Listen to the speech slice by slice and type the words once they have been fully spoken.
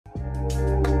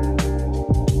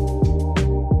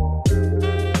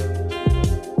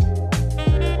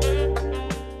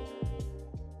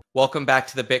Welcome back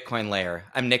to the Bitcoin Layer.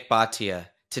 I'm Nick Bhatia.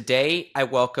 Today, I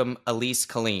welcome Alyse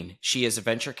Killeen. She is a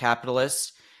venture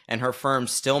capitalist, and her firm,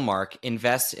 Stillmark,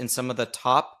 invests in some of the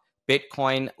top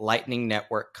Bitcoin Lightning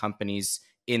Network companies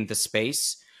in the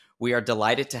space. We are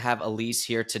delighted to have Alyse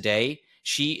here today.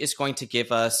 She is going to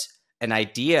give us an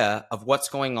idea of what's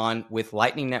going on with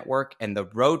Lightning Network and the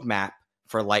roadmap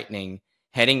for Lightning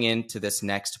heading into this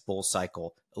next bull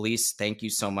cycle. Alyse, thank you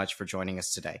so much for joining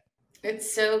us today.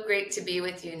 It's so great to be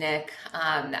with you, Nick.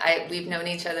 We've known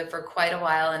each other for quite a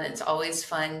while, and it's always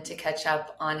fun to catch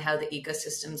up on how the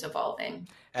ecosystem's evolving.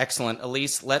 Excellent.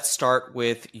 Alyse, let's start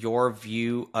with your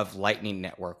view of Lightning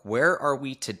Network. Where are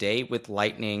we today with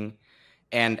Lightning,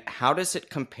 and how does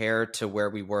it compare to where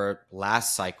we were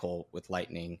last cycle with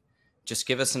Lightning? Just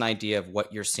give us an idea of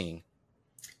what you're seeing.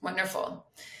 Wonderful.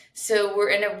 So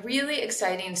we're in a really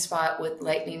exciting spot with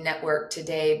Lightning Network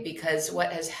today because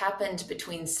what has happened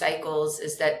between cycles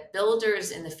is that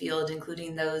builders in the field,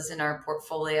 including those in our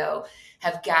portfolio,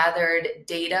 have gathered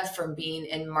data from being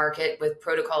in market with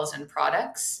protocols and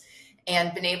products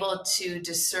and been able to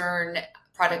discern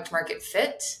product market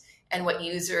fit and what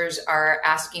users are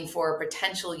asking for,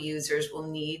 potential users will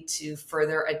need to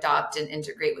further adopt and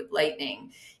integrate with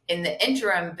Lightning. In the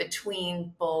interim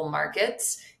between bull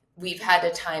markets, we've had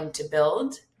a time to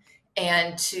build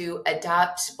and to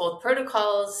adopt both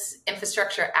protocols,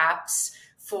 infrastructure, apps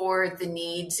for the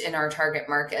needs in our target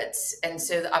markets. And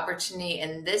so the opportunity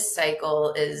in this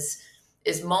cycle is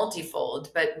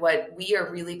multifold, but what we are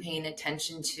really paying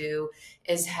attention to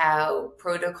is how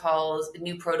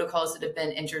new protocols that have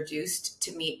been introduced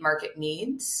to meet market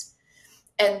needs.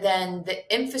 And then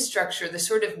the infrastructure, the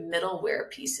sort of middleware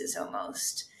pieces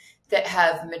almost, that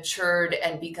have matured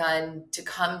and begun to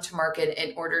come to market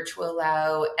in order to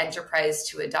allow enterprise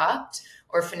to adopt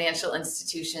or financial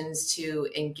institutions to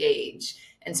engage.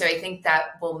 And so I think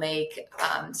that will make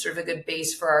sort of a good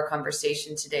base for our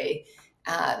conversation today,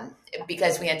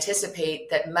 because we anticipate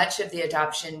that much of the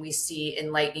adoption we see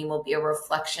in Lightning will be a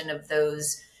reflection of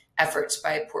those efforts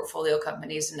by portfolio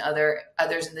companies and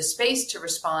others in the space to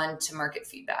respond to market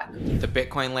feedback. The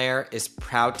Bitcoin Layer is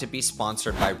proud to be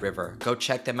sponsored by River. Go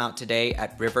check them out today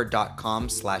at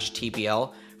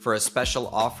river.com/TBL for a special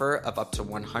offer of up to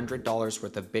 $100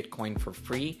 worth of Bitcoin for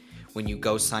free when you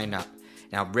go sign up.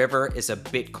 Now, River is a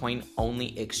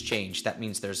Bitcoin-only exchange. That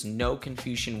means there's no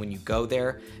confusion when you go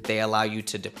there. They allow you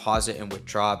to deposit and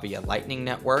withdraw via Lightning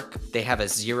Network. They have a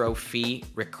zero-fee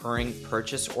recurring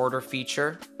purchase order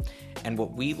feature. And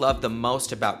what we love the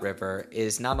most about River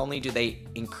is not only do they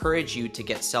encourage you to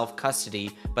get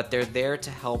self-custody, but they're there to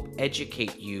help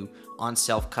educate you on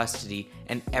self-custody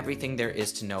and everything there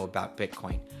is to know about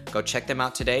Bitcoin. Go check them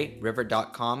out today,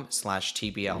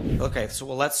 river.com/TBL. Okay, so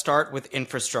let's start with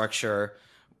infrastructure.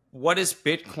 What is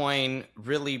Bitcoin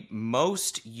really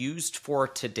most used for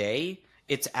today?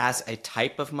 It's as a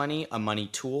type of money, a money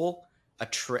tool, a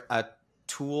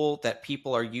tool that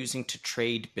people are using to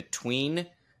trade between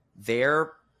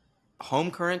their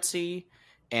home currency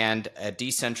and a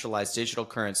decentralized digital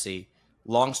currency.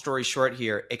 Long story short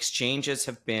here, exchanges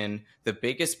have been the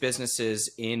biggest businesses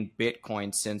in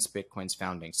Bitcoin since Bitcoin's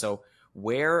founding. So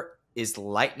where is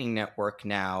Lightning Network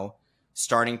now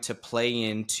starting to play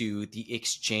into the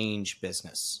exchange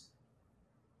business?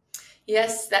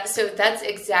 Yes, that's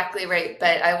exactly right.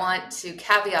 But I want to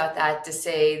caveat that to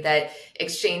say that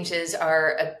exchanges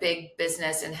are a big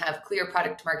business and have clear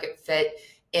product market fit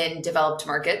in developed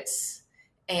markets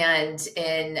and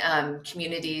in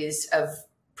communities of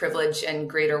privilege and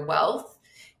greater wealth.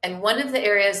 And one of the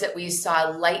areas that we saw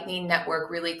Lightning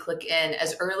Network really click in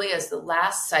as early as the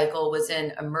last cycle was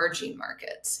in emerging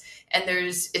markets. And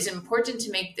it's important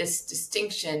to make this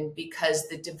distinction because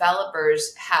the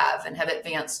developers have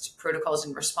advanced protocols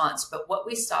in response. But what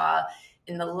we saw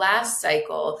in the last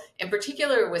cycle, in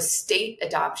particular, was state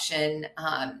adoption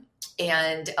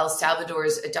and El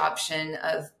Salvador's adoption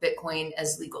of Bitcoin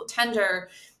as legal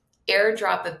tender,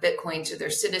 airdrop of Bitcoin to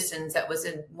their citizens. That was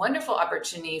a wonderful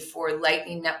opportunity for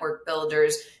Lightning Network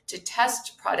builders to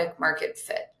test product market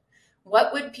fit.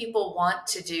 What would people want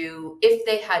to do if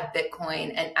they had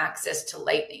Bitcoin and access to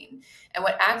Lightning? And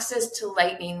what access to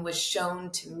Lightning was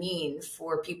shown to mean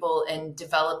for people in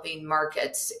developing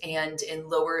markets and in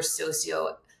lower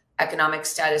socioeconomic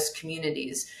status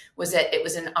communities was that it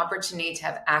was an opportunity to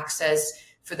have access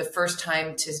for the first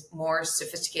time to more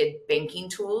sophisticated banking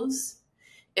tools.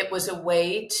 It was a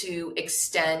way to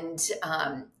extend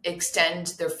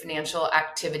their financial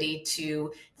activity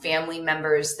to family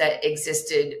members that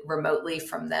existed remotely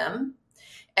from them.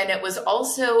 And it was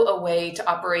also a way to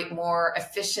operate more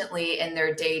efficiently in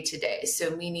their day to day.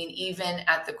 So, meaning even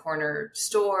at the corner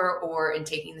store or in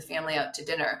taking the family out to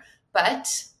dinner.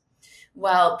 But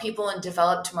while people in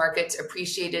developed markets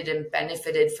appreciated and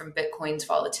benefited from Bitcoin's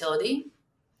volatility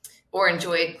or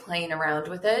enjoyed playing around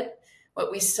with it,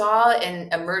 what we saw in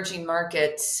emerging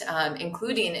markets,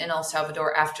 including in El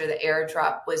Salvador after the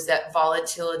airdrop, was that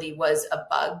volatility was a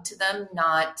bug to them,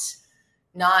 not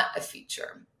a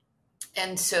feature.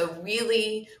 And so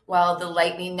really, while the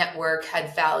Lightning Network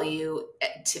had value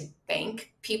to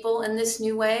bank people in this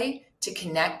new way, to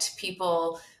connect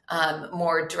people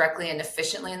more directly and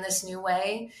efficiently in this new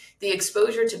way, the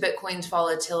exposure to Bitcoin's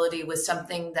volatility was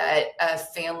something that a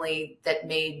family that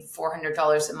made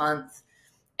 $400 a month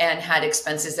and had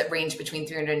expenses that ranged between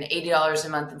 $380 a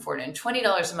month and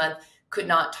 $420 a month could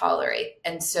not tolerate.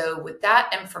 And so with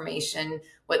that information,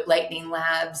 what Lightning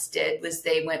Labs did was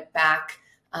they went back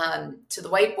to the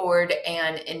whiteboard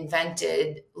and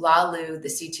invented, Lalu, the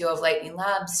CTO of Lightning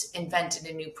Labs, invented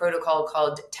a new protocol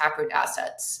called Taproot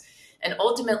Assets. And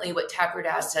ultimately what Taproot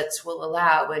Assets will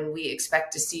allow, and we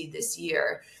expect to see this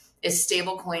year, is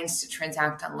stable coins to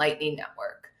transact on Lightning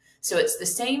Network. So it's the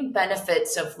same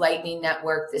benefits of Lightning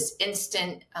Network, this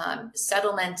instant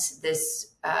settlement,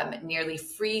 this nearly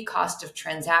free cost of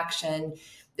transaction,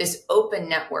 this open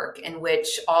network in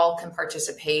which all can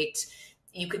participate.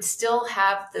 You could still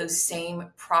have those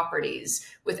same properties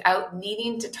without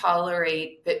needing to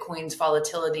tolerate Bitcoin's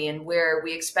volatility. And where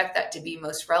we expect that to be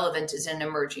most relevant is in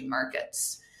emerging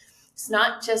markets. It's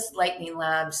not just Lightning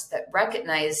Labs that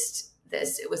recognized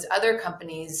this. It was other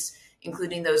companies,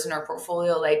 including those in our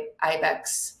portfolio like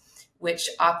Ibex, which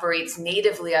operates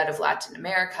natively out of Latin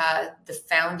America. The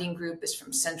founding group is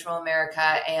from Central America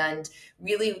and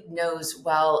really knows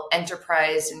well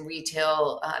enterprise and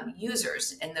retail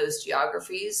users in those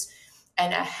geographies.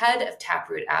 And ahead of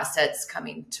Taproot Assets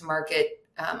coming to market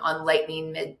on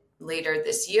Lightning later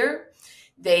this year,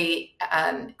 they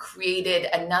created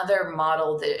another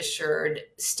model that assured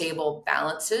stable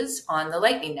balances on the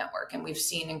Lightning Network. And we've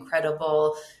seen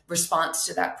incredible response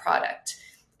to that product.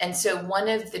 And so one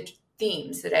of the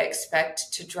themes that I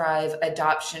expect to drive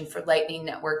adoption for Lightning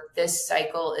Network this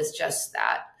cycle is just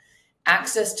that: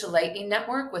 access to Lightning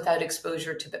Network without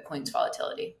exposure to Bitcoin's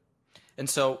volatility. And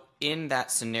so in that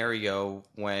scenario,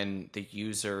 when the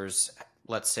users,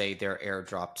 let's say they're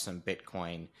airdropped some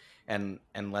Bitcoin, and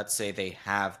let's say they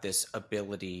have this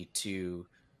ability to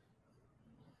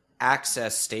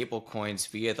access stable coins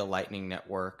via the Lightning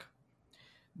Network,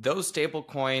 those stable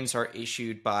coins are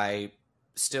issued by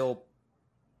still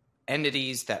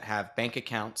entities that have bank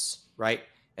accounts, right?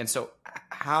 And so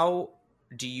how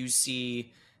do you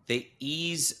see the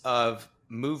ease of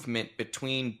movement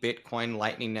between Bitcoin,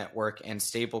 Lightning Network, and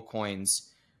stable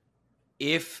coins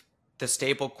if the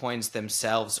stable coins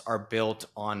themselves are built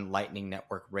on Lightning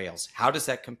Network rails? How does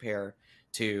that compare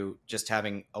to just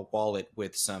having a wallet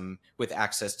with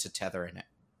access to Tether in it?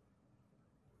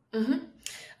 Mm-hmm.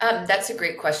 That's a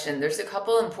great question. There's a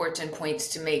couple important points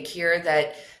to make here.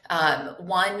 That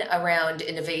one, around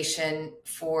innovation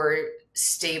for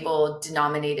stable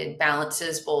denominated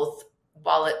balances, both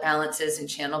wallet balances and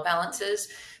channel balances,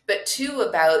 but two,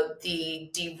 about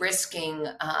the de-risking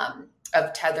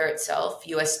of Tether itself,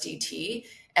 USDT,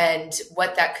 and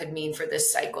what that could mean for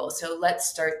this cycle. So let's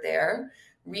start there.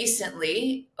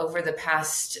 Recently, over the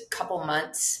past couple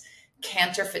months,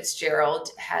 Cantor Fitzgerald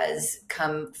has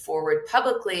come forward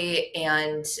publicly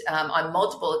and on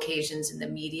multiple occasions in the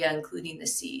media, including the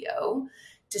CEO,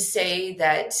 to say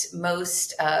that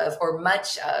most of or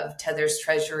much of Tether's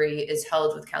treasury is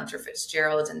held with Cantor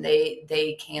Fitzgerald, and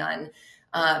they can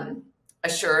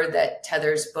assure that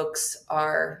Tether's books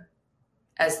are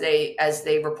as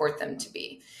they report them to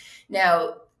be.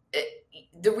 Now,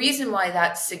 the reason why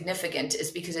that's significant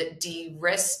is because it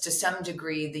de-risks to some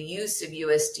degree the use of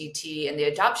USDT and the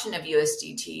adoption of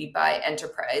USDT by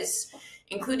enterprise,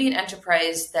 including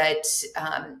enterprise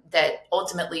that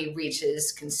ultimately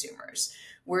reaches consumers.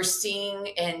 We're seeing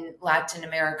in Latin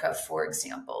America, for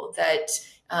example, that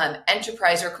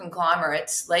enterprise or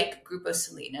conglomerates like Grupo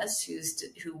Salinas,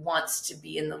 who wants to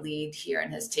be in the lead here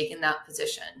and has taken that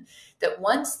position, that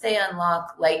once they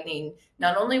unlock Lightning,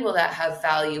 not only will that have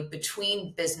value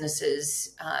between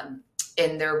businesses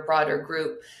in their broader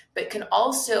group, but can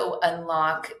also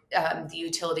unlock the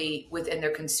utility within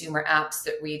their consumer apps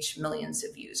that reach millions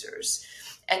of users.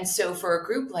 And so for a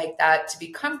group like that to be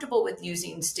comfortable with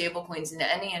using stablecoins in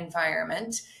any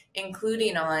environment,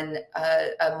 including on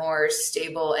a more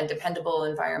stable and dependable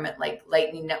environment like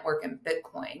Lightning Network and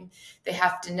Bitcoin, they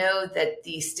have to know that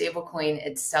the stablecoin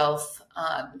itself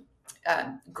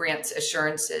grants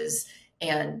assurances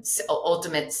and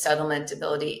ultimate settlement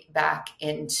ability back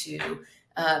into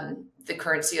the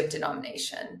currency of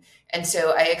denomination. And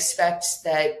so I expect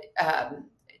that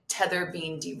Tether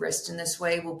being de-risked in this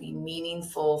way will be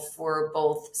meaningful for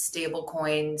both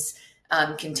stablecoins,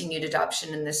 continued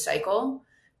adoption in this cycle,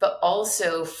 but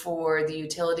also for the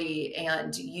utility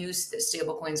and use that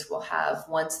stablecoins will have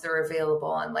once they're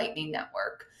available on Lightning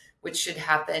Network, which should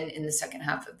happen in the second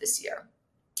half of this year.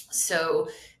 So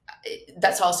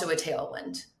that's also a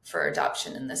tailwind for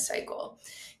adoption in this cycle.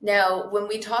 Now, when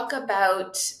we talk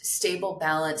about stable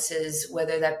balances,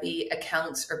 whether that be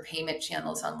accounts or payment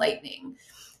channels on Lightning,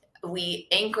 we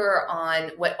anchor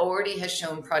on what already has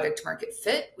shown product market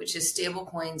fit, which is stable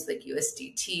coins like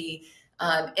USDT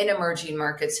in emerging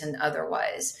markets and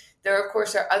otherwise. There, of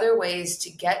course, are other ways to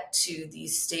get to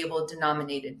these stable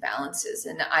denominated balances,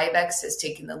 and IBEX has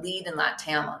taken the lead in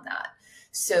LATAM on that.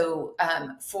 So,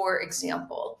 for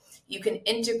example, you can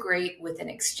integrate with an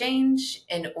exchange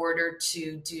in order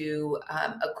to do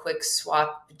a quick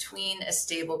swap between a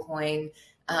stable coin,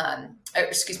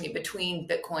 between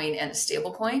Bitcoin and a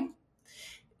stable coin.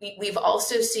 We've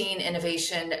also seen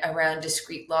innovation around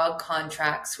discrete log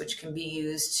contracts, which can be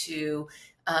used to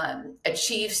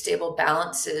achieve stable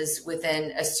balances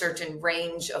within a certain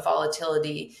range of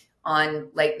volatility on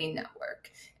Lightning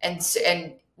Network. And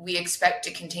we expect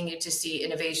to continue to see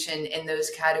innovation in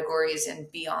those categories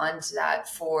and beyond that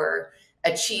for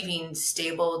achieving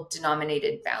stable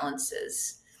denominated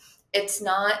balances. It's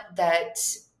not that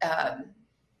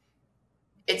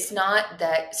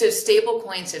so stable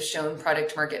coins have shown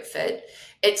product market fit.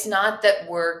 It's not that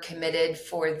we're committed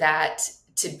for that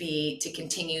to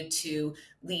continue to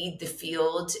lead the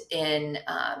field in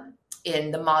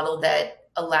the model that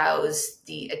allows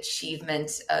the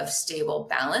achievement of stable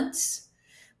balance.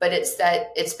 But it's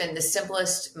that it's been the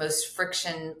simplest, most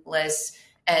frictionless,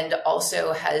 and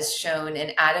also has shown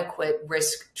an adequate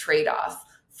risk trade-off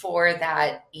for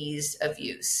that ease of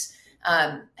use.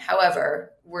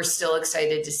 However, we're still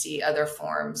excited to see other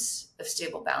forms of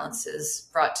stable balances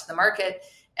brought to the market,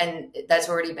 and that's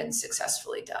already been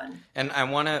successfully done. And I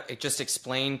want to just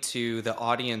explain to the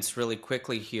audience really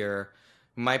quickly here,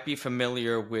 who might be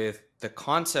familiar with the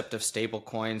concept of stable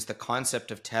coins, the concept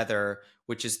of Tether,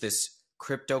 which is this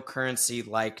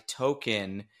cryptocurrency-like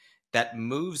token that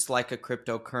moves like a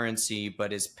cryptocurrency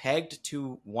but is pegged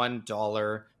to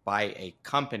 $1 by a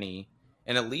company.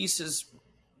 And Alyse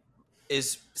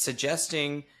is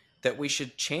suggesting that we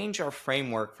should change our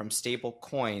framework from stable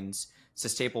coins to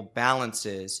stable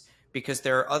balances because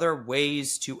there are other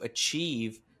ways to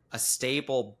achieve a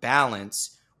stable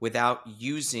balance without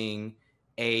using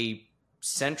a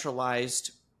centralized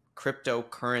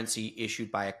cryptocurrency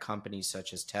issued by a company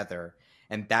such as Tether.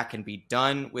 And that can be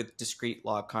done with discrete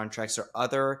log contracts or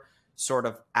other sort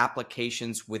of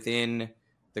applications within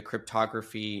the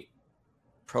cryptography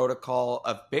protocol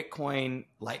of Bitcoin,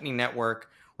 Lightning Network,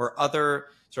 or other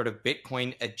sort of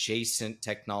Bitcoin adjacent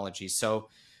technologies. So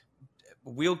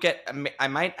I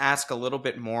might ask a little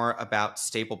bit more about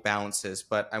stable balances,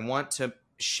 but I want to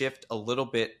shift a little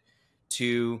bit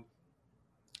to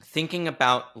thinking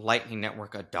about Lightning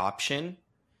Network adoption.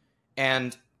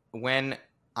 And when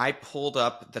I pulled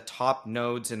up the top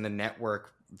nodes in the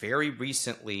network very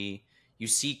recently, you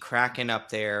see Kraken up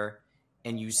there,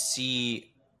 and you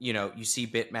see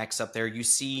BitMEX up there. You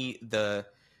see a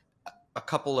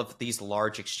couple of these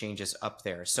large exchanges up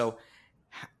there. So,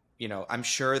 I'm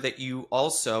sure that you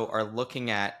also are looking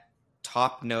at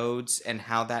top nodes and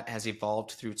how that has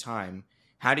evolved through time.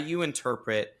 How do you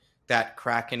interpret that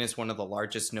Kraken is one of the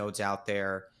largest nodes out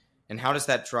there, and how does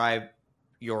that drive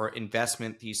your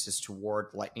investment thesis toward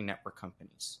Lightning Network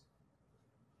companies?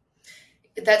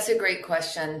 That's a great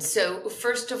question. So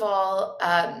first of all,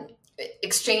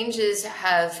 exchanges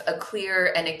have a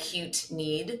clear and acute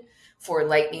need for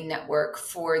Lightning Network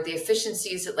for the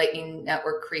efficiencies that Lightning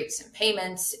Network creates in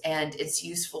payments, and it's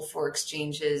useful for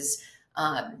exchanges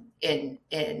in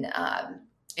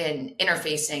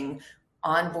interfacing,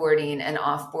 onboarding, and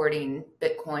offboarding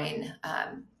Bitcoin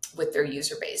with their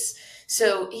user base.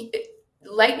 So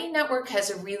Lightning Network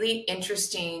has a really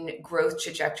interesting growth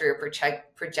trajectory,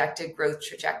 projected growth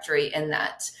trajectory, in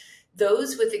that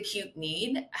those with acute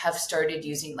need have started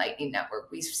using Lightning Network.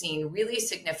 We've seen really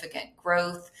significant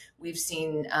growth. We've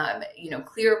seen,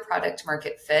 clear product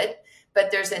market fit, but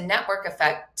there's a network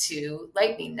effect to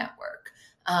Lightning Network.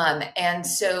 And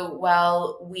so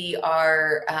while we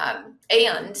are,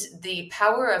 and the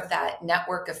power of that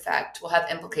network effect will have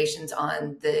implications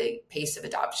on the pace of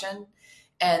adoption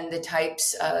and the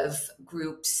types of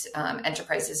groups,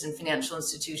 enterprises, and financial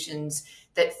institutions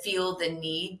that feel the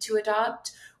need to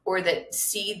adopt. or that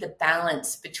see the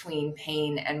balance between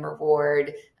pain and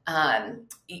reward,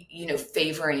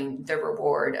 favoring the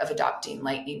reward of adopting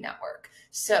Lightning Network.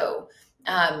 So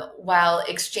while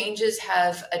exchanges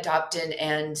have adopted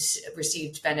and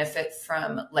received benefit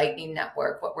from Lightning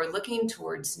Network, what we're looking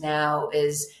towards now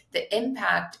is the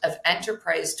impact of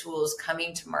enterprise tools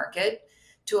coming to market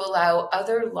to allow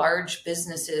other large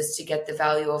businesses to get the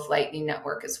value of Lightning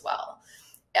Network as well.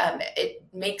 It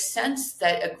makes sense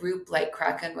that a group like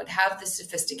Kraken would have the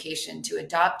sophistication to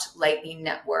adopt Lightning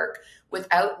Network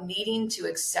without needing to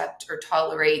accept or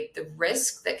tolerate the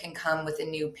risk that can come with a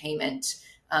new payment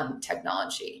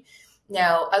technology.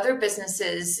 Now, other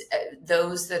businesses,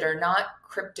 those that are not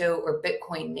crypto or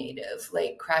Bitcoin native,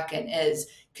 like Kraken is,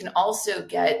 can also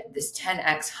get this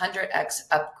 10x, 100x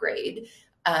upgrade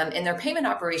in their payment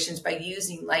operations by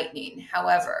using Lightning.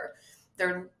 However,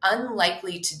 they're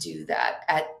unlikely to do that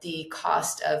at the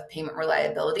cost of payment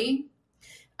reliability,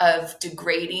 of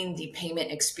degrading the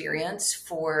payment experience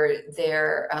for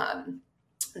their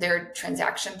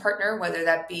transaction partner, whether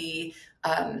that be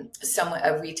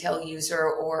a retail user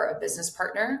or a business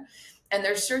partner. And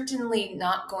they're certainly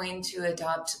not going to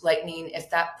adopt Lightning if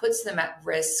that puts them at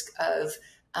risk of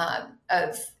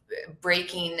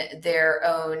breaking their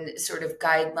own sort of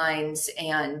guidelines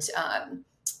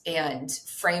and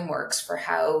frameworks for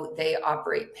how they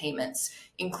operate payments,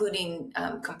 including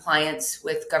compliance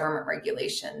with government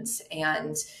regulations.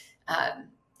 And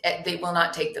they will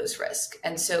not take those risks.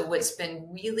 And so what's been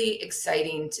really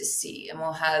exciting to see, and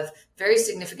will have very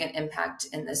significant impact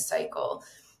in this cycle,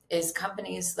 is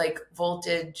companies like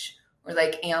Voltage or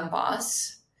like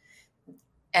Amboss,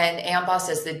 and Amboss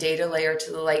as the data layer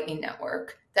to the Lightning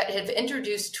Network, that have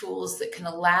introduced tools that can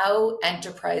allow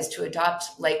enterprise to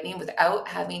adopt Lightning without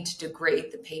having to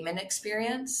degrade the payment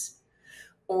experience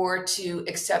or to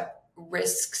accept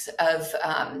risks of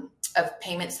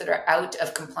payments that are out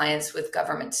of compliance with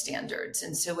government standards.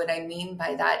 And so what I mean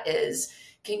by that is,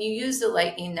 can you use the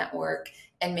Lightning Network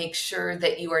and make sure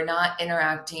that you are not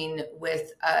interacting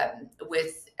with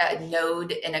a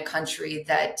node in a country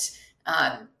that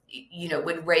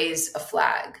would raise a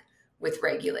flag with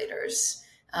regulators?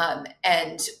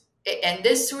 And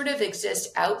this sort of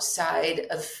exists outside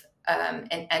of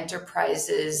an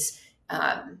enterprise's,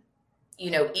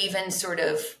 even sort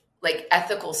of like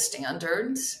ethical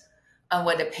standards on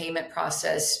what a payment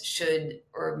process should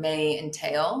or may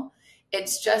entail.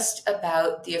 It's just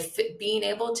about being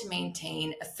able to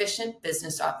maintain efficient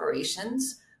business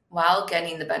operations while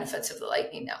getting the benefits of the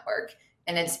Lightning Network.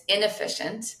 And it's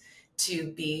inefficient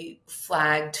to be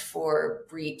flagged for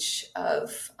breach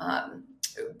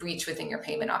within your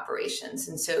payment operations.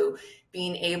 And so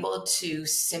being able to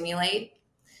simulate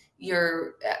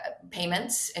your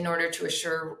payments in order to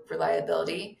assure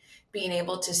reliability, being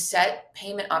able to set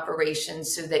payment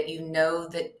operations so that you know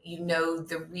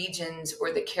the regions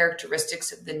or the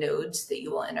characteristics of the nodes that you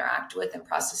will interact with in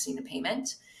processing a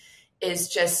payment, is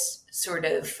just sort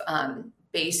of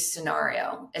base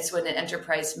scenario. It's what an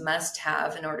enterprise must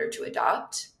have in order to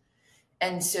adopt.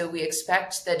 And so we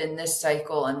expect that in this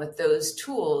cycle and with those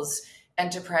tools,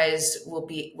 enterprise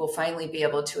will finally be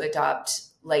able to adopt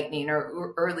Lightning,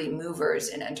 or early movers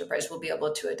in enterprise will be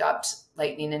able to adopt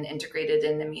Lightning and integrate it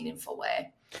in a meaningful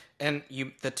way. And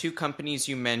the two companies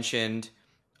you mentioned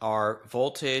are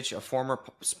Voltage, a former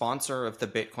sponsor of the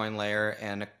Bitcoin layer,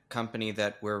 and a company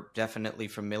that we're definitely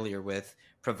familiar with,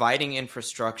 providing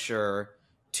infrastructure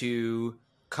to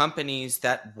companies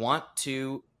that want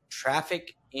to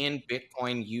traffic in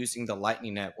Bitcoin using the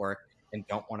Lightning Network and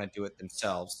don't want to do it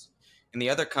themselves. And the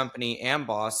other company,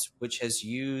 Amboss, which has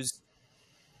used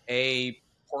a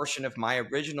portion of my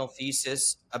original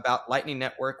thesis about Lightning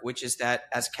Network, which is that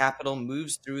as capital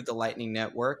moves through the Lightning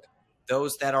Network,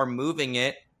 those that are moving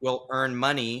it will earn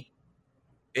money,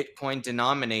 Bitcoin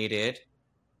denominated,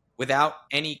 without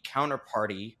any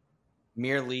counterparty,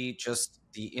 merely just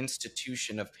the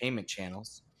institution of payment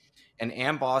channels. And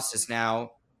Amboss is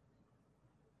now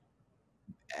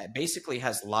basically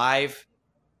has a live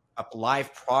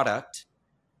product,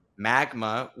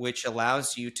 Magma, which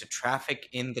allows you to traffic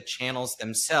in the channels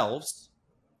themselves,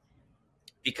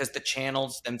 because the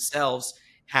channels themselves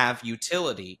have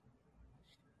utility,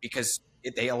 because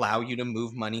they allow you to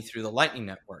move money through the Lightning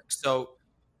Network. So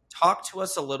talk to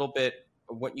us a little bit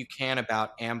what you can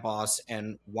about Amboss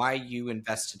and why you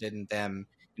invested in them,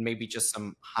 and maybe just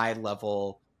some high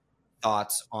level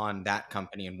thoughts on that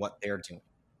company and what they're doing.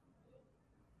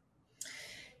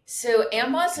 So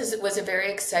Amboss was a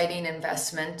very exciting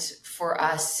investment for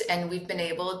us, and we've been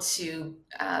able to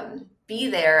be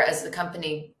there as the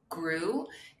company grew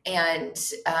and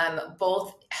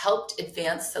both helped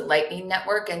advance the Lightning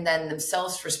Network and then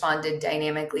themselves responded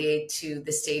dynamically to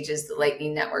the stages the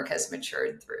Lightning Network has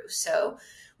matured through. So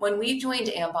when we joined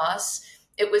Amboss,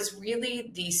 it was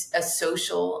really a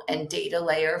social and data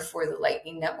layer for the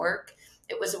Lightning Network.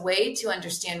 It was a way to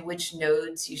understand which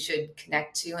nodes you should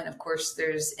connect to. And of course,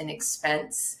 there's an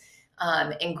expense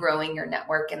in growing your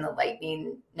network in the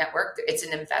Lightning Network. It's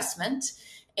an investment.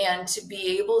 And to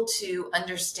be able to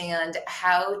understand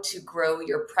how to grow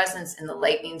your presence in the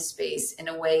Lightning space in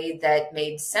a way that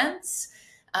made sense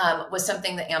was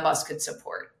something that Amboss could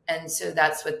support. And so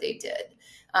that's what they did.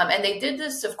 And they did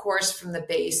this, of course, from the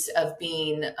base of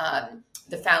being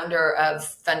the founder of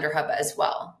Thunderhub as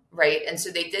well, right? And so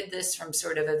they did this from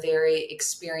sort of a very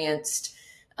experienced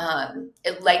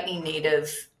Lightning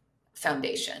native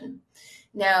foundation.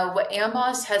 Now, what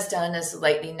Amboss has done as the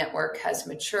Lightning Network has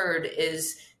matured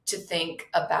is to think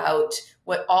about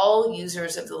what all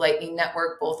users of the Lightning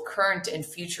Network, both current and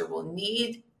future, will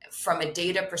need from a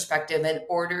data perspective in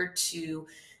order to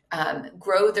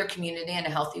grow their community in a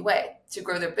healthy way, to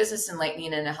grow their business in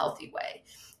Lightning in a healthy way.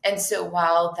 And so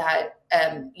while that,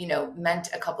 meant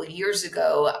a couple of years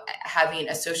ago having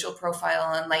a social profile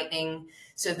on Lightning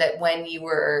so that when you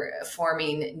were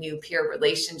forming new peer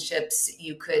relationships,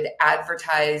 you could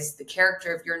advertise the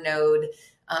character of your node,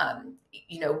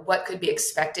 what could be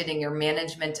expected in your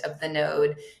management of the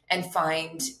node, and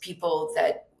find people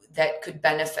that could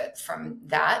benefit from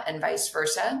that and vice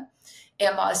versa.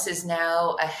 Amboss is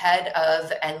now ahead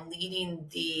of and leading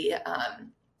the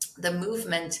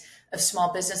movement of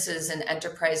small businesses and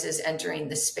enterprises entering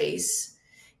the space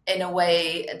in a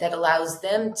way that allows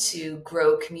them to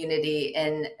grow community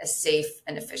in a safe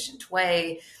and efficient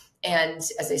way. And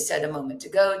as I said a moment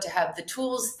ago, to have the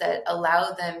tools that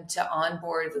allow them to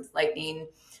onboard with Lightning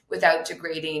without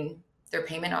degrading their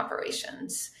payment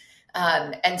operations.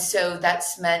 And so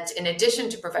that's meant, in addition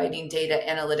to providing data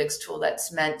analytics tool,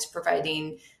 that's meant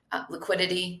providing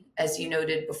liquidity, as you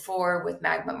noted before, with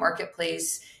Magma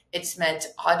Marketplace. It's meant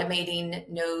automating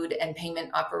node and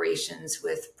payment operations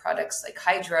with products like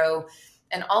Hydro.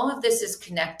 And all of this is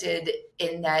connected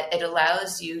in that it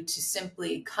allows you to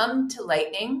simply come to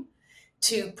Lightning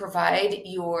to provide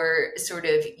your sort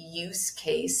of use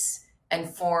case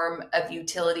and form of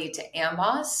utility to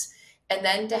Amboss, and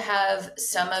then to have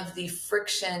some of the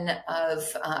friction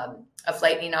of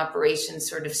Lightning operations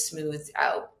sort of smoothed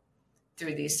out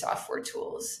through these software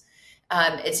tools.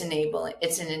 It's an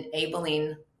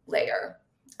enabling layer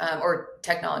or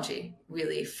technology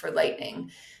really for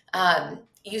Lightning.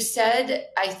 You said,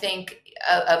 I think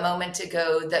a moment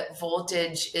ago, that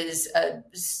Voltage is a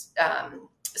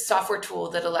software tool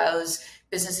that allows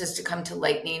businesses to come to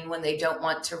Lightning when they don't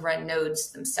want to run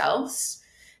nodes themselves.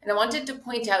 And I wanted to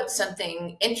point out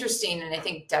something interesting and I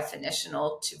think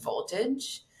definitional to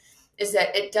Voltage is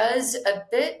that it does a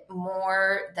bit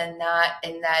more than that,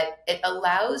 in that it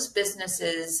allows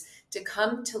businesses to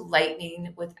come to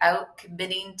Lightning without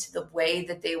committing to the way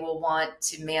that they will want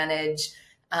to manage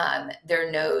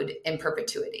their node in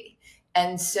perpetuity.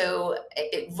 And so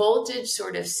Voltage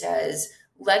sort of says,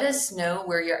 let us know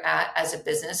where you're at as a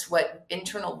business, what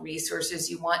internal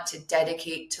resources you want to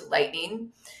dedicate to Lightning.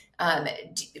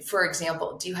 For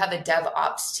example, do you have a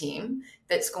DevOps team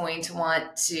that's going to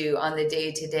want to, on the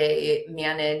day-to-day,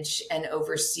 manage and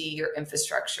oversee your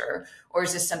infrastructure? Or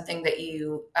is this something that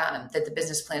that the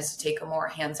business plans to take a more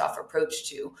hands-off approach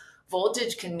to?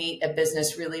 Voltage can meet a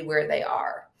business really where they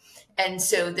are. And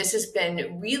so this has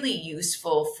been really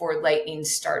useful for Lightning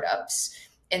startups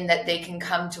in that they can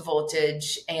come to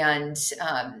Voltage and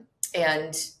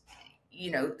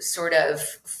sort of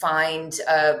find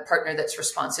a partner that's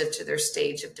responsive to their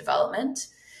stage of development.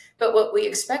 But what we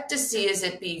expect to see is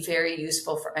it be very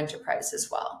useful for enterprise as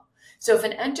well. So if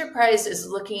an enterprise is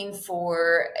looking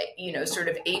for, sort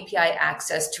of API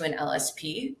access to an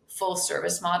LSP, full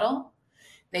service model,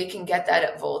 they can get that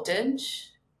at Voltage.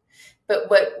 But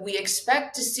what we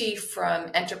expect to see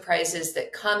from enterprises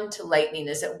that come to Lightning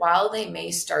is that while they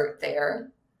may start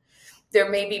there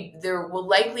will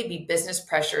likely be business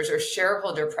pressures or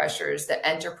shareholder pressures that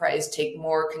enterprise take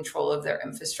more control of their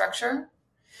infrastructure,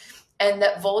 and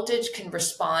that Voltage can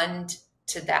respond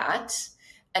to that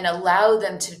and allow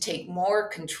them to take more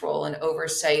control and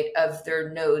oversight of their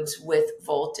nodes with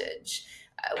Voltage.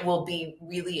 Will be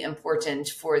really important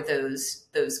for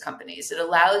those companies. It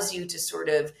allows you to sort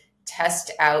of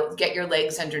test out, get your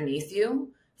legs underneath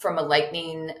you from a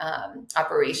Lightning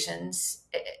operations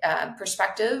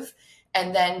perspective,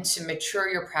 and then to mature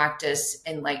your practice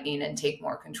in Lightning and take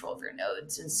more control of your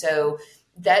nodes. And so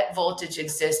that Voltage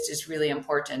exists is really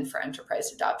important for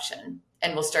enterprise adoption.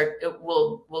 and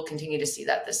we'll continue to see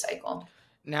that this cycle.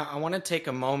 Now, I want to take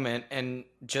a moment and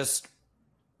just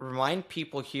remind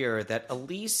people here that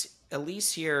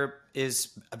Alyse here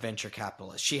is a venture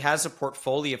capitalist. She has a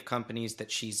portfolio of companies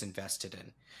that she's invested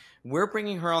in. We're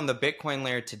bringing her on the Bitcoin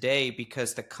layer today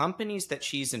because the companies that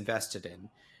she's invested in,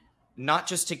 not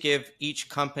just to give each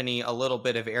company a little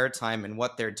bit of airtime and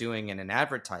what they're doing in an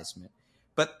advertisement,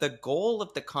 but the goal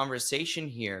of the conversation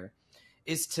here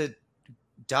is to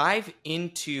dive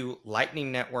into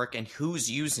Lightning Network and who's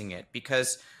using it,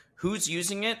 because who's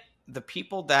using it? The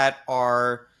people that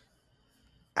are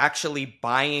actually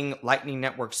buying Lightning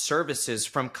Network services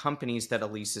from companies that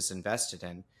Alyse is invested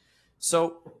in.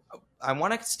 So I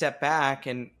want to step back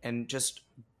and just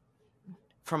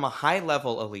from a high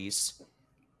level, Alyse,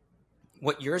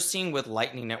 what you're seeing with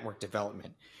Lightning Network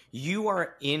development, you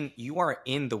are in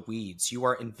the weeds. You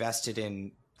are invested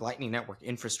in Lightning Network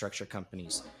infrastructure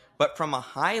companies. But from a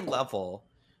high level,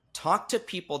 talk to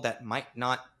people that might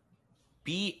not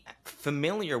be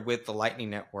familiar with the Lightning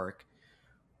Network.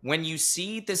 When you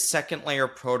see this second layer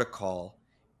protocol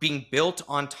being built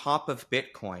on top of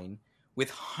Bitcoin with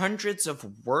hundreds of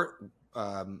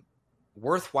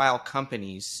worthwhile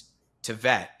companies to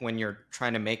vet when you're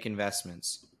trying to make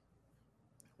investments,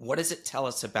 what does it tell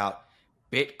us about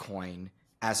Bitcoin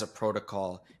as a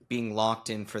protocol being locked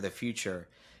in for the future?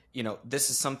 This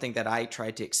is something that I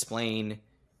tried to explain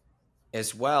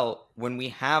as well. When we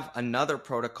have another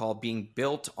protocol being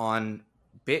built on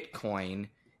Bitcoin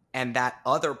and that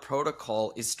other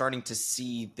protocol is starting to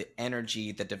see the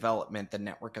energy, the development, the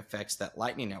network effects that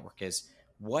Lightning Network is,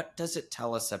 what does it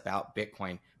tell us about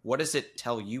Bitcoin? What does it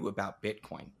tell you about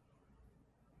Bitcoin?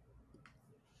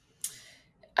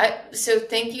 So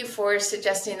thank you for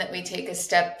suggesting that we take a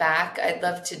step back. I'd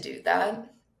love to do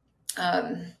that.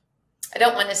 I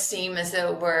don't want to seem as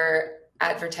though we're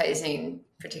advertising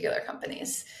particular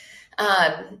companies.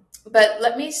 But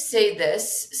let me say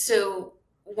this. So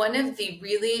one of the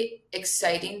really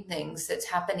exciting things that's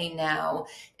happening now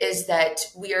is that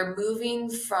we are moving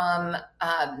from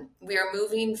an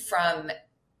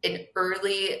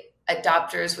early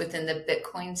adopters within the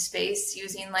Bitcoin space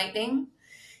using Lightning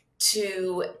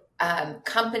to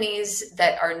companies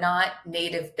that are not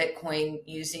native Bitcoin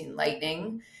using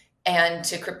Lightning, and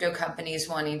to crypto companies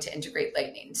wanting to integrate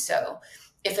Lightning. So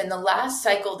if in the last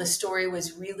cycle, the story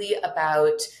was really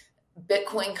about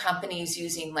Bitcoin companies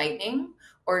using Lightning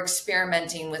or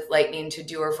experimenting with Lightning to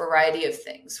do a variety of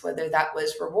things, whether that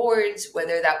was rewards,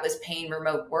 whether that was paying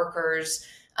remote workers,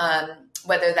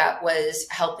 whether that was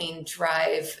helping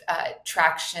drive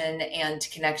traction and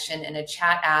connection in a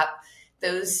chat app,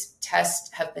 those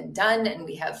tests have been done, and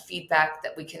we have feedback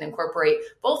that we can incorporate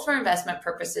both for investment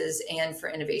purposes and for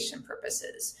innovation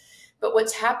purposes. But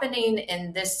what's happening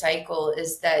in this cycle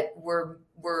is that we're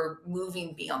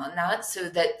moving beyond that, so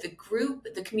that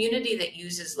the community that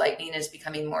uses Lightning is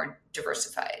becoming more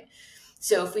diversified.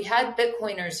 So if we had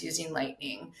Bitcoiners using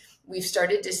Lightning, we've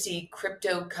started to see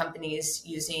crypto companies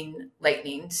using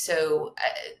Lightning. So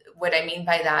what I mean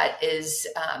by that is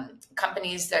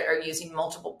companies that are using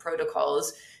multiple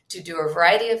protocols to do a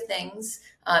variety of things,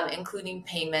 including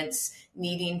payments,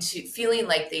 feeling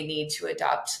like they need to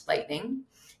adopt Lightning.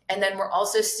 And then we're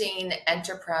also seeing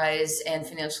enterprise and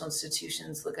financial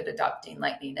institutions look at adopting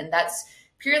Lightning. And that's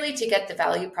purely to get the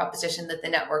value proposition that the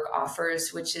network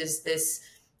offers, which is this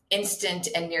instant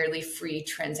and nearly free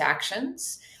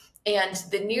transactions. And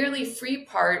the nearly free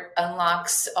part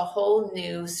unlocks a whole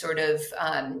new sort of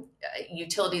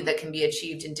utility that can be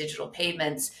achieved in digital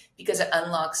payments because it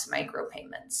unlocks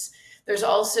micropayments. There's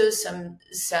also some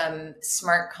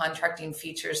smart contracting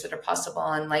features that are possible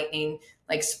on Lightning,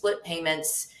 like split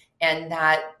payments, and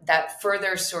that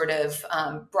further sort of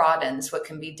broadens what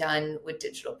can be done with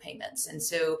digital payments. And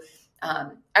so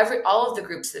all of the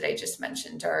groups that I just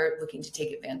mentioned are looking to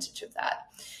take advantage of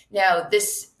that. Now,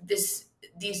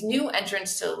 these new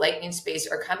entrants to the Lightning space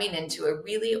are coming into a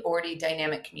really already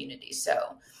dynamic community.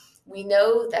 So we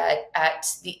know that at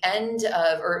the end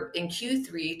of, or in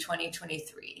Q3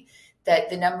 2023, that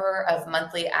the number of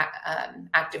monthly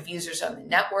active users on the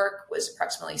network was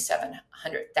approximately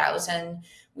 700,000.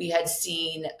 We had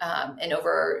seen an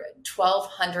over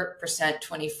 1,200%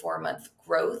 24-month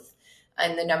growth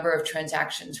in the number of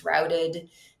transactions routed.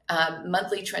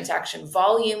 Monthly transaction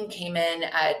volume came in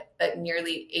at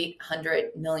nearly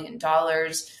 $800 million.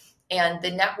 And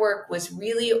the network was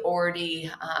really already,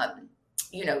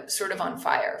 sort of on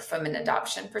fire from an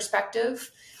adoption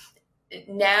perspective.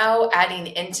 now adding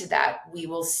into that, we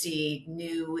will see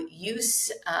new use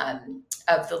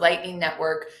of the Lightning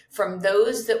Network from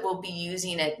those that will be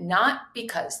using it, not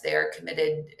because they are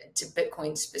committed to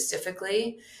Bitcoin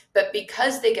specifically, but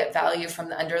because they get value from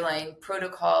the underlying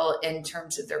protocol in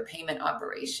terms of their payment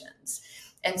operations.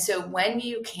 And so when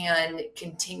you can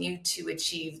continue to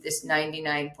achieve this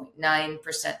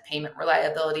 99.9% payment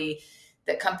reliability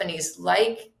that companies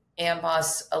like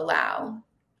Amboss allow,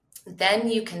 then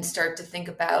you can start to think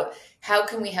about how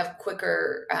can we have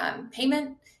quicker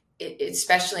payment,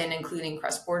 especially and including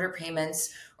cross-border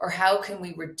payments, or how can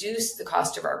we reduce the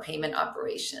cost of our payment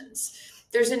operations.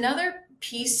 There's another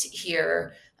piece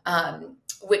here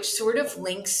which sort of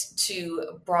links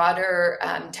to broader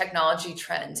technology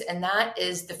trends, and that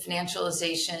is the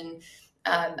financialization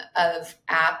of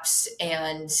apps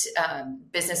and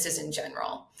businesses in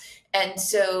general. And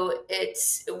so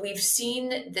we've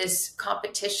seen this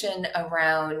competition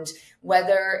around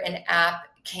whether an app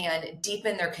can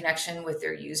deepen their connection with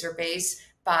their user base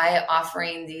by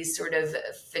offering these sort of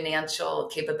financial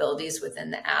capabilities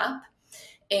within the app.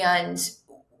 And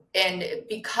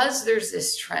because there's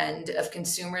this trend of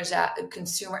consumer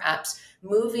apps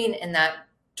moving in that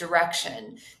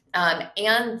direction,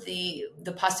 and the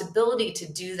possibility to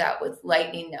do that with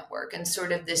Lightning Network and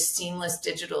sort of this seamless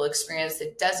digital experience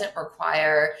that doesn't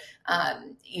require,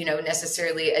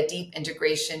 necessarily a deep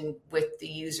integration with the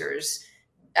user's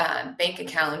bank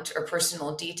account or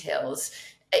personal details.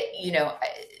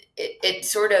 It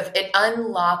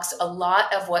unlocks a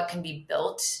lot of what can be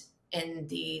built in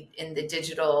the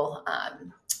digital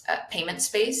payment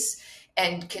space,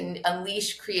 and can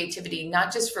unleash creativity,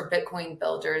 not just for Bitcoin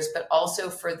builders, but also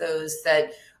for those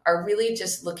that are really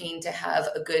just looking to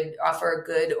offer a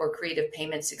good or creative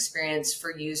payments experience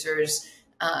for users,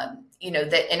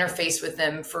 that interface with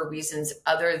them for reasons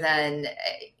other than,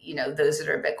 those that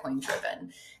are Bitcoin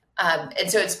driven. And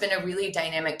so it's been a really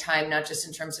dynamic time, not just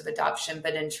in terms of adoption,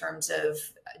 but in terms of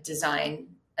design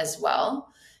as well.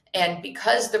 And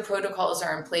because the protocols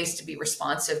are in place to be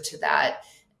responsive to that,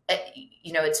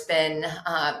 it's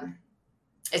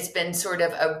been sort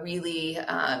of a really,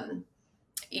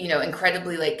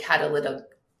 incredibly like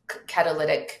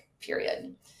catalytic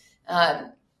period. I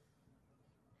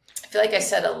feel like I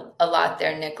said a lot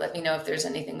there, Nick. Let me know if there's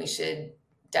anything we should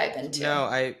dive into. No,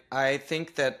 I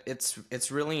think that it's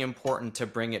really important to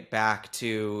bring it back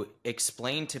to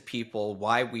explain to people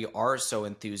why we are so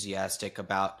enthusiastic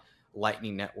about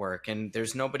Lightning Network. And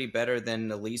there's nobody better than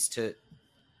Alyse to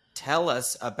tell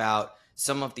us about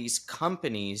some of these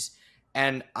companies.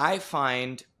 And I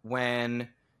find when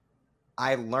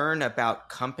I learn about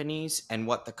companies and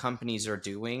what the companies are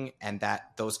doing, and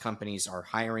that those companies are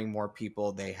hiring more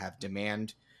people, they have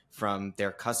demand from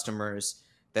their customers,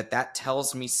 that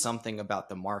tells me something about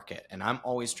the market. And I'm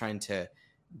always trying to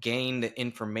gain the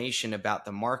information about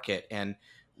the market. And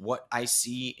what I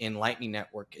see in Lightning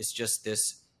Network is just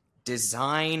this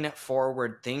design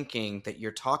forward thinking that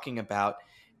you're talking about,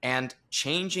 and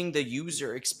changing the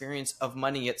user experience of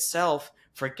money itself.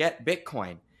 Forget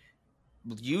Bitcoin.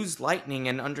 Use Lightning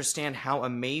and understand how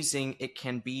amazing it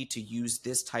can be to use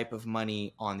this type of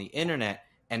money on the internet.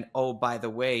 And oh, by the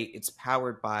way, it's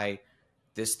powered by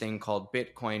this thing called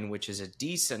Bitcoin, which is a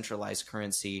decentralized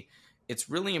currency. It's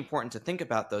really important to think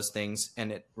about those things.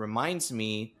 And it reminds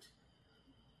me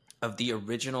of the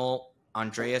original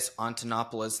Andreas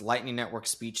Antonopoulos Lightning Network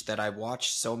speech that I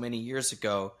watched so many years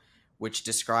ago, which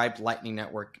described Lightning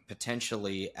Network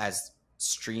potentially as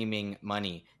streaming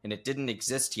money. And it didn't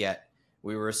exist yet.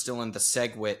 We were still in the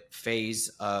SegWit phase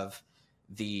of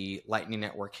the Lightning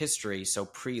Network history, so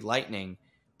pre-Lightning.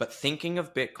 But thinking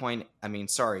of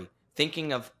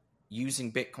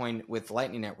using Bitcoin with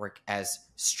Lightning Network as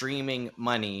streaming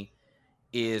money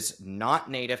is not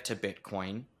native to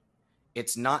Bitcoin.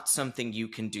 It's not something you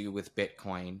can do with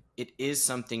Bitcoin. It is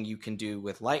something you can do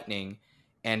with Lightning.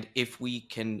 And if we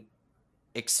can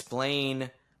explain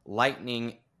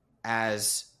Lightning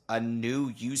as a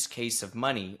new use case of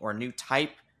money, or a new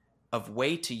type of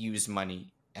way to use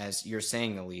money, as you're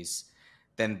saying, Alyse,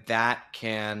 then that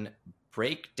can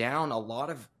break down a lot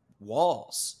of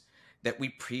walls that we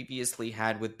previously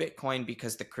had with Bitcoin,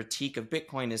 because the critique of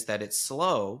Bitcoin is that it's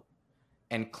slow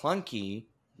and clunky,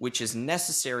 which is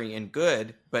necessary and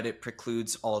good, but it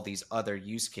precludes all these other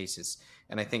use cases.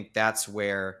 And I think that's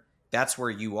where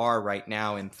you are right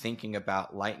now in thinking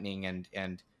about Lightning and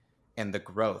the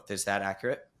growth. Is that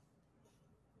accurate?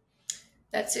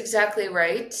 That's exactly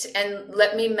right. And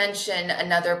let me mention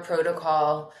another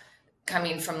protocol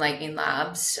coming from Lightning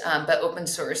Labs, but open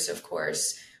source, of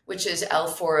course, which is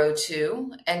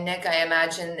L402. And Nick, I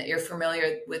imagine that you're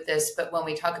familiar with this, but when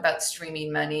we talk about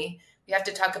streaming money, we we have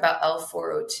to talk about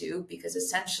L402, because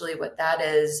essentially what that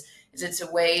is it's a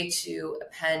way to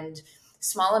append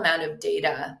small amount of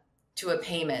data to a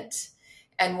payment.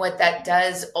 And what that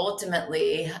does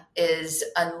ultimately is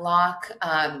unlock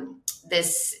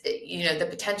this, the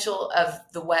potential of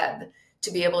the web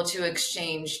to be able to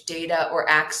exchange data or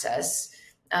access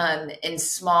in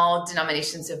small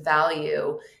denominations of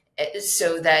value,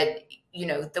 so that,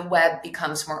 the web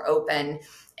becomes more open.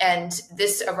 And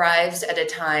this arrives at a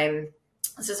time,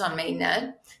 this is on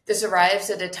mainnet, this arrives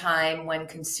at a time when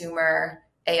consumer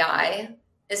AI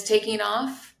is taking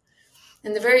off.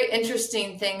 And the very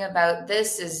interesting thing about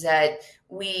this is that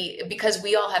because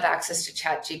we all have access to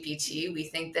ChatGPT, we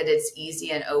think that it's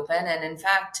easy and open. And in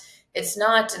fact, it's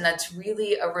not. And that's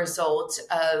really a result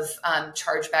of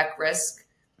chargeback risk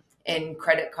in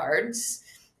credit cards,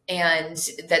 and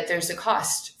that there's a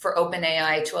cost for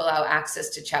OpenAI to allow access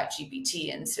to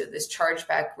ChatGPT. And so this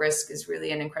chargeback risk is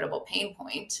really an incredible pain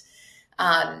point.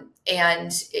 A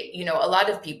lot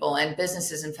of people and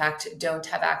businesses, in fact, don't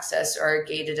have access or are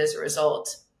gated as a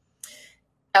result.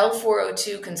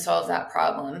 L402 can solve that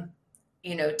problem.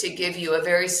 To give you a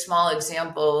very small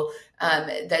example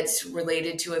that's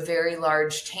related to a very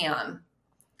large TAM,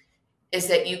 is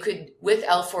that with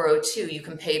L402, you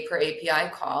can pay per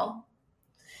API call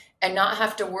and not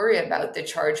have to worry about the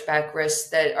chargeback risks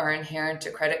that are inherent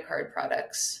to credit card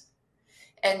products.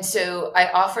 And so I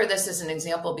offer this as an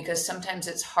example because sometimes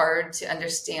it's hard to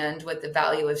understand what the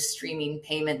value of streaming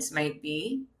payments might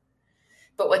be.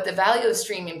 But what the value of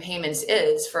streaming payments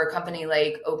is for a company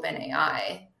like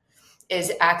OpenAI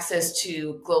is access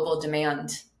to global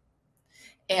demand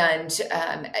and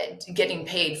getting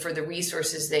paid for the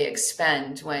resources they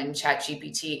expend when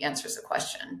ChatGPT answers a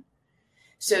question.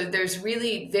 So there's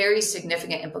really very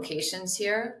significant implications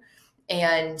here.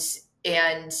 And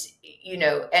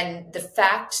the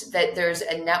fact that there's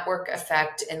a network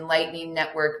effect in Lightning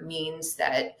Network means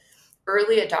that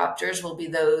early adopters will be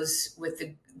those with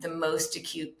the most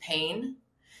acute pain.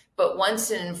 But once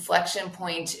an inflection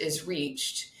point is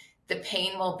reached, the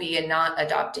pain will be in not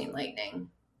adopting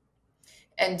Lightning.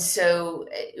 And so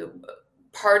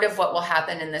part of what will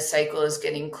happen in this cycle is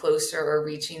getting closer or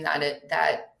reaching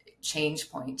that change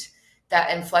point,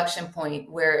 that inflection point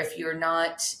where if you're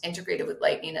not integrated with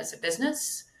Lightning as a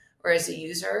business or as a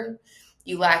user,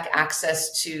 you lack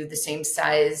access to the same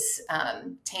size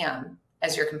TAM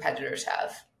as your competitors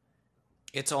have.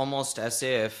 It's almost as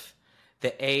if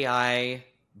the AI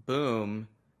boom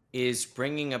is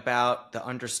bringing about the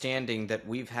understanding that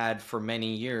we've had for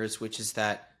many years, which is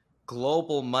that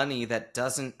global money that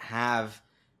doesn't have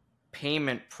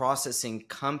payment processing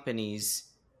companies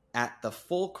at the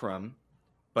fulcrum,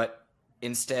 but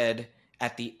instead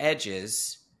at the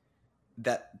edges,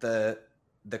 that the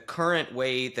current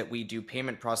way that we do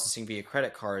payment processing via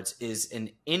credit cards is an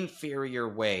inferior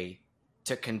way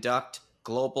to conduct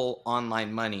global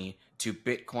online money to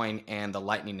Bitcoin and the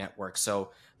Lightning Network.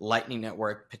 So Lightning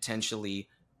Network potentially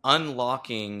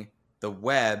unlocking the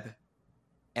web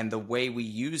and the way we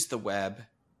use the web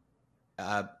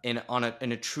in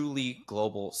a truly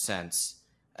global sense.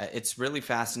 It's really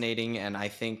fascinating, and I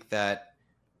think that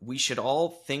we should all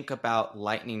think about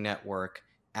Lightning Network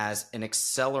as an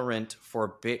accelerant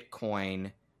for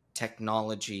Bitcoin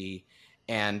technology,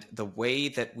 and the way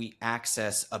that we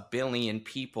access 1 billion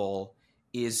people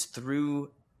is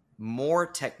through more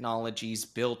technologies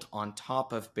built on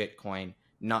top of Bitcoin,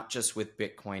 not just with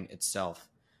Bitcoin itself.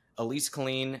 Alyse,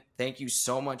 Killeen, thank you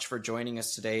so much for joining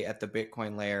us today at the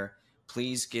Bitcoin Layer.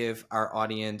 Please give our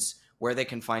audience where they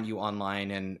can find you online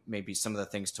and maybe some of the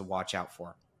things to watch out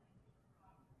for.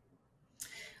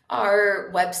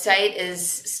 Our website is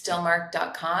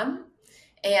stillmark.com,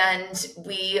 and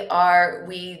we are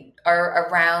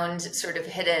around, sort of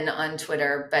hidden on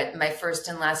Twitter, but my first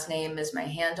and last name is my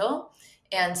handle,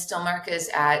 and Stillmark is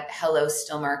at Hello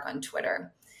Stillmark on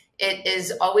Twitter. It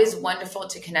is always wonderful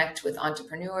to connect with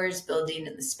entrepreneurs building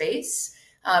in the space,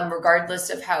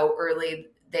 regardless of how early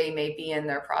they may be in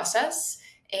their process.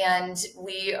 And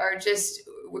we are just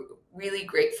really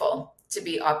grateful to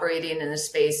be operating in the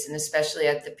space, and especially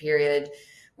at the period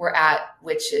we're at,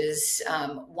 which is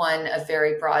one, a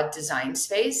very broad design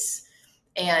space,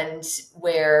 and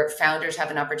where founders have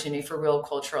an opportunity for real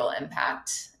cultural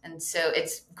impact. And so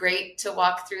it's great to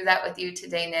walk through that with you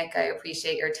today, Nick. I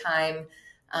appreciate your time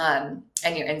and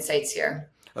your insights here.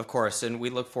 Of course. And we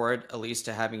look forward, Alyse,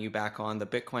 to having you back on the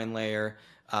Bitcoin Layer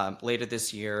later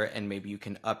this year, and maybe you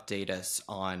can update us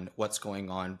on what's going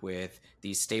on with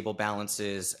these stable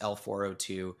balances,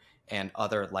 L402, and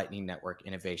other Lightning Network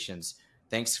innovations.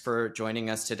 Thanks for joining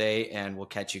us today, and we'll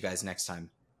catch you guys next time.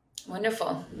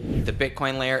 Wonderful. The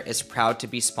Bitcoin Layer is proud to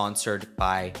be sponsored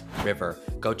by River.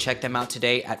 Go check them out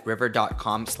today at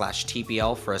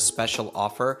river.com/TBL for a special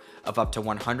offer of up to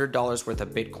 $100 worth of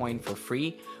Bitcoin for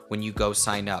free when you go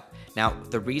sign up. Now,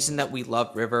 the reason that we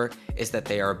love River is that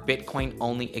they are a Bitcoin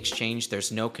only exchange.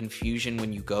 There's no confusion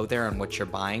when you go there on what you're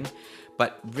buying.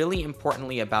 But really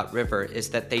importantly about River is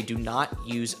that they do not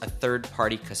use a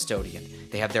third-party custodian.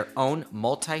 They have their own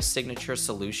multi-signature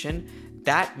solution.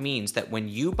 That means that when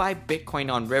you buy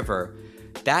Bitcoin on River,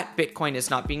 that Bitcoin is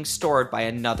not being stored by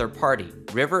another party.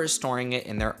 River is storing it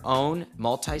in their own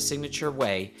multi-signature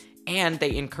way, and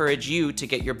they encourage you to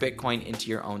get your Bitcoin into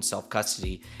your own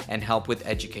self-custody and help with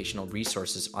educational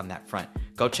resources on that front.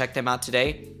 Go check them out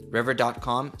today,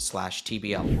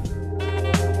 river.com/TBL.